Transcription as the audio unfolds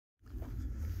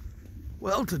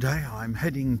Well, today I'm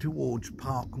heading towards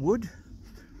Parkwood,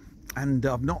 and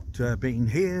I've not been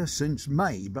here since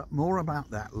May, but more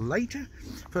about that later.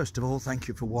 First of all, thank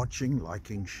you for watching,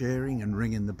 liking, sharing and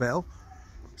ringing the bell.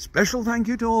 Special thank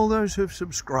you to all those who've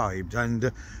subscribed,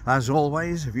 and as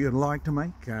always, if you'd like to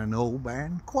make an old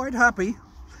man quite happy,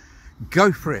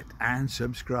 go for it and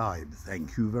subscribe.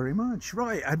 Thank you very much.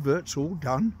 Right, adverts all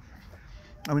done.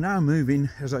 I'm now moving,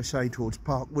 as I say, towards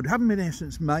Parkwood. Haven't been here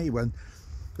since May when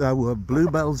there were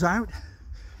bluebells out,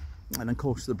 and of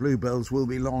course the bluebells will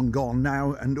be long gone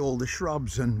now, and all the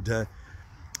shrubs and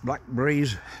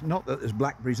blackberries, not that there's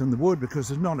blackberries in the wood because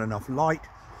there's not enough light,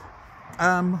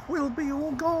 will be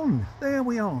all gone. There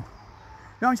we are.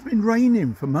 Now, it's been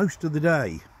raining for most of the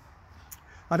day.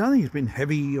 I don't think it's been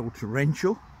heavy or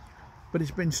torrential, but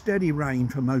it's been steady rain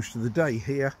for most of the day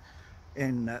here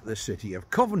in the city of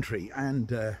Coventry.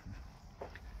 And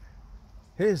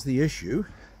here's the issue.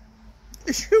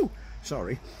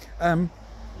 Sorry.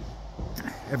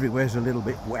 Everywhere's a little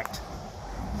bit wet,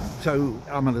 so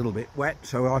I'm a little bit wet,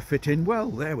 so I fit in well.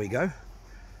 There we go.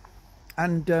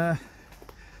 And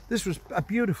this was a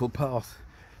beautiful path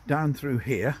down through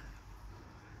here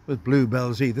with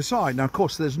bluebells either side. Now, of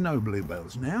course, there's no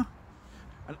bluebells now,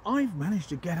 and I've managed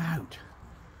to get out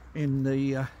in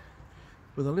the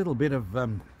with a little bit of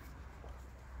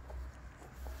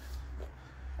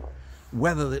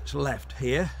weather that's left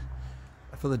here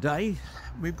for the day.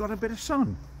 We've got a bit of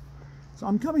sun, so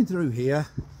I'm coming through here,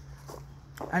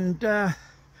 and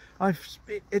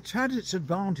it's had its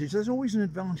advantage. There's always an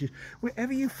advantage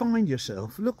wherever you find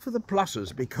yourself. Look for the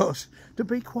pluses, because to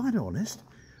be quite honest,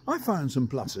 I found some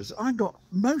pluses. I got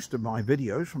most of my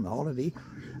videos from the holiday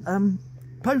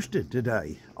posted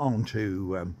today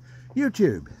onto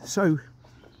YouTube, so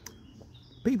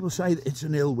people say that it's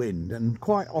an ill wind, and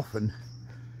quite often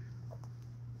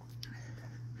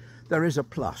there is a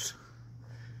plus.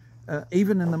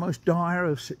 Even in the most dire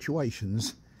of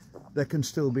situations, there can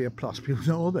still be a plus. People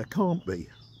say, oh, there can't be.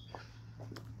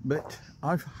 But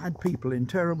I've had people in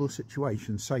terrible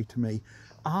situations say to me,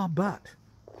 but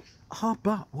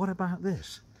what about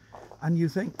this? And you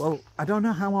think, well, I don't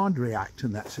know how I'd react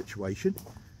in that situation,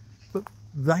 but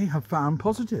they have found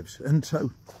positives. And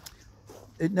so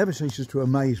it never ceases to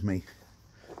amaze me.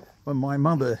 When my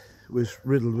mother was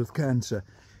riddled with cancer,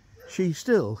 she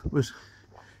still was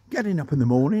getting up in the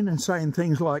morning and saying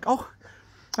things like, oh,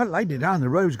 that lady down the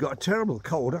road's got a terrible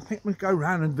cold. I think we'll go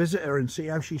round and visit her and see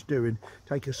how she's doing.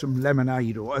 Take her some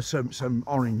lemonade or some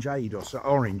orangeade or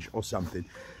orange or something.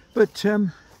 But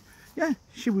yeah,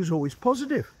 she was always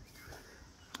positive.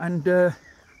 And that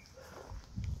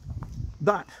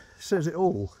says it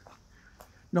all.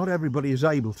 Not everybody is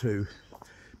able to,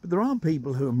 but there are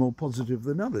people who are more positive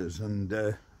than others,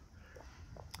 and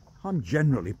I'm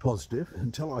generally positive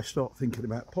until I start thinking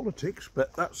about politics,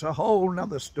 but that's a whole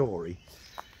nother story.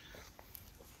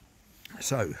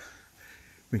 So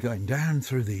we're going down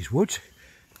through these woods.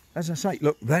 As I say,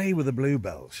 look, they were the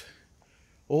bluebells.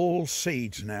 All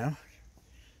seeds now,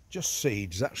 just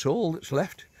seeds, that's all that's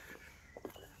left.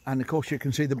 And of course you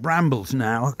can see the brambles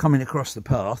now coming across the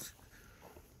path.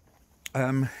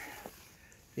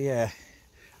 Yeah,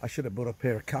 I should have brought a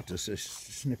pair of cutters to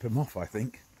snip them off, I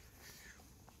think.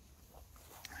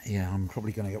 Yeah, I'm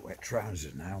probably going to get wet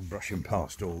trousers now. I'm brushing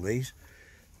past all these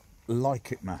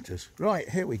like it matters. Right,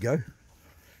 here we go.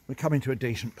 We're coming to a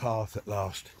decent path at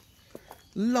last.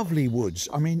 Lovely woods.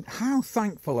 I mean, how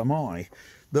thankful am I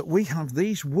that we have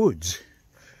these woods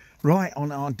right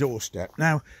on our doorstep.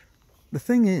 Now, the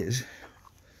thing is,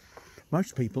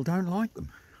 most people don't like them.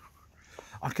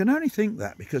 I can only think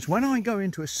that because when I go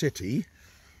into a city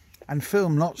and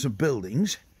film lots of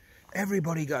buildings,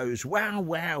 everybody goes, wow,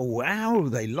 wow, wow.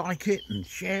 They like it and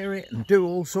share it and do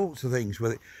all sorts of things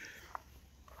with it.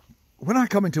 When I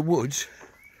come into woods,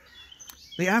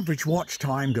 the average watch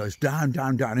time goes down,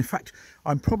 down, down. In fact,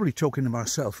 I'm probably talking to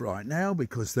myself right now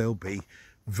because there'll be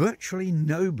virtually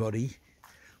nobody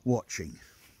watching.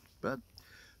 But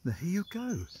there you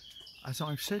go. As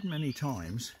I've said many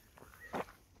times,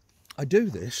 I do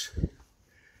this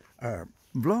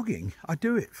vlogging. I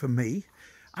do it for me,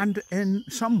 and in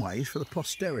some ways for the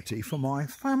posterity, for my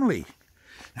family.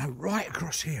 Now, right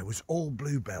across here was all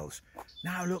bluebells.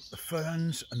 Now look, the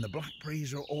ferns and the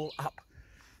blackberries are all up.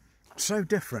 So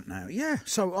different now. Yeah,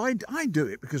 so I do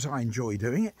it because I enjoy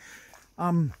doing it.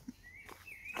 And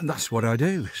that's what I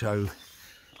do. So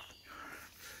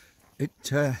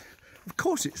of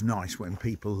course it's nice when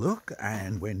people look,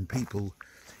 and when people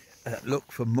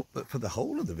look for the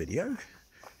whole of the video.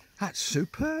 That's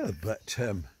superb, but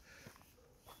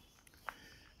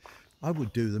I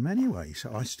would do them anyway.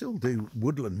 So I still do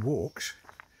woodland walks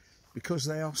because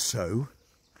they are so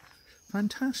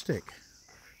fantastic.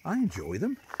 I enjoy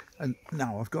them, and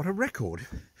now I've got a record.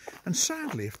 And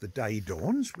sadly, if the day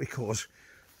dawns, because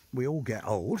we all get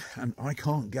old and I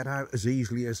can't get out as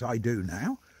easily as I do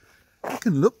now, I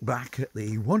can look back at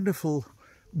the wonderful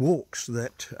walks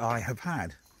that I have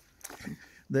had.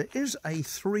 There is a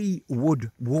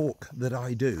 3-wood walk that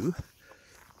I do,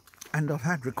 and I've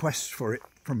had requests for it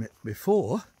from it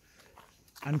before,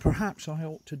 and perhaps I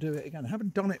ought to do it again. I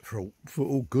haven't done it for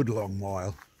a good long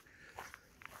while.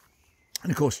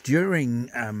 And of course, during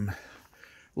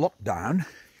lockdown,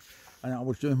 and I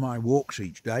was doing my walks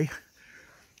each day,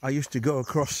 I used to go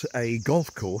across a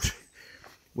golf course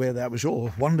where there was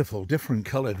all wonderful different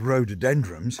coloured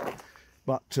rhododendrons.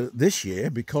 But this year,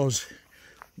 because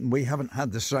we haven't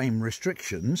had the same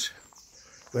restrictions,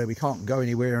 where we can't go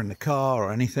anywhere in the car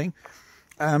or anything,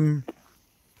 I've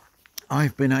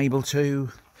been able to...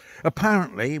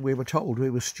 Apparently, we were told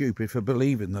we were stupid for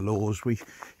believing the laws. We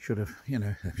should have, you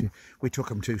know, we took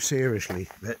them too seriously.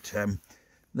 But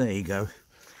there you go.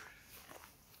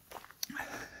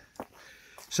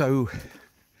 So,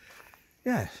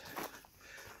 yeah.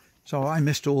 So I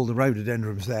missed all the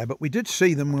rhododendrons there, but we did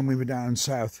see them when we were down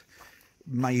south,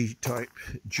 May type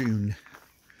June.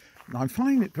 And I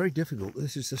find it very difficult.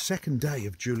 This is the 2nd day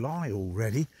of July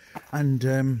already,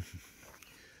 and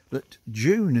that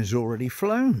June has already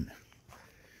flown.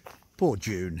 Poor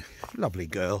June, lovely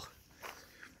girl.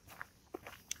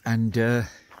 And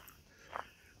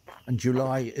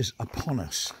July is upon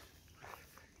us.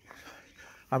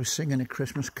 I was singing a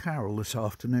Christmas carol this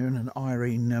afternoon, and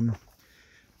Irene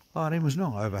was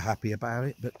not over happy about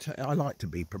it, but I like to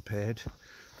be prepared.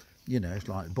 You know, it's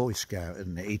like a Boy Scout,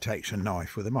 and he takes a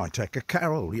knife with him. I take a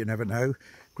carol. You never know.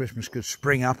 Christmas could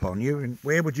spring up on you, and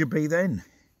where would you be then?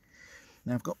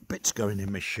 Now, I've got bits going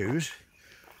in my shoes,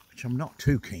 which I'm not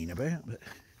too keen about, but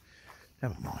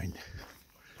never mind.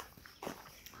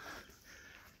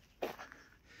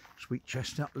 Sweet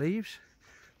chestnut leaves,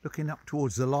 looking up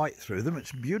towards the light through them.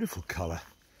 It's a beautiful colour.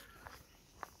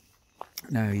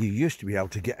 Now, you used to be able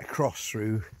to get across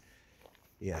through,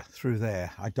 yeah, through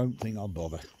there. I don't think I'll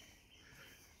bother.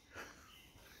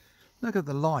 Look at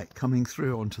the light coming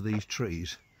through onto these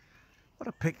trees. What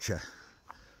a picture.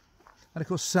 And of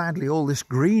course, sadly, all this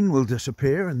green will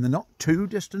disappear in the not too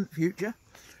distant future.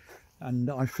 And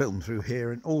I film through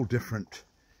here in all different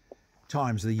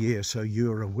times of the year, so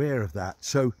you're aware of that.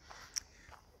 So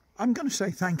I'm going to say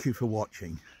thank you for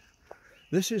watching.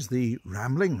 This is the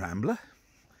Rambling Rambler.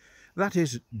 That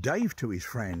is Dave to his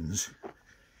friends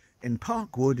in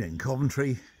Parkwood in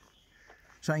Coventry,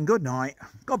 saying good night,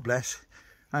 God bless,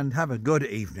 and have a good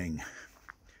evening.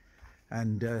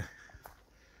 And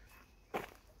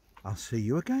I'll see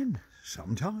you again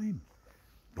sometime.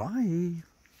 Bye.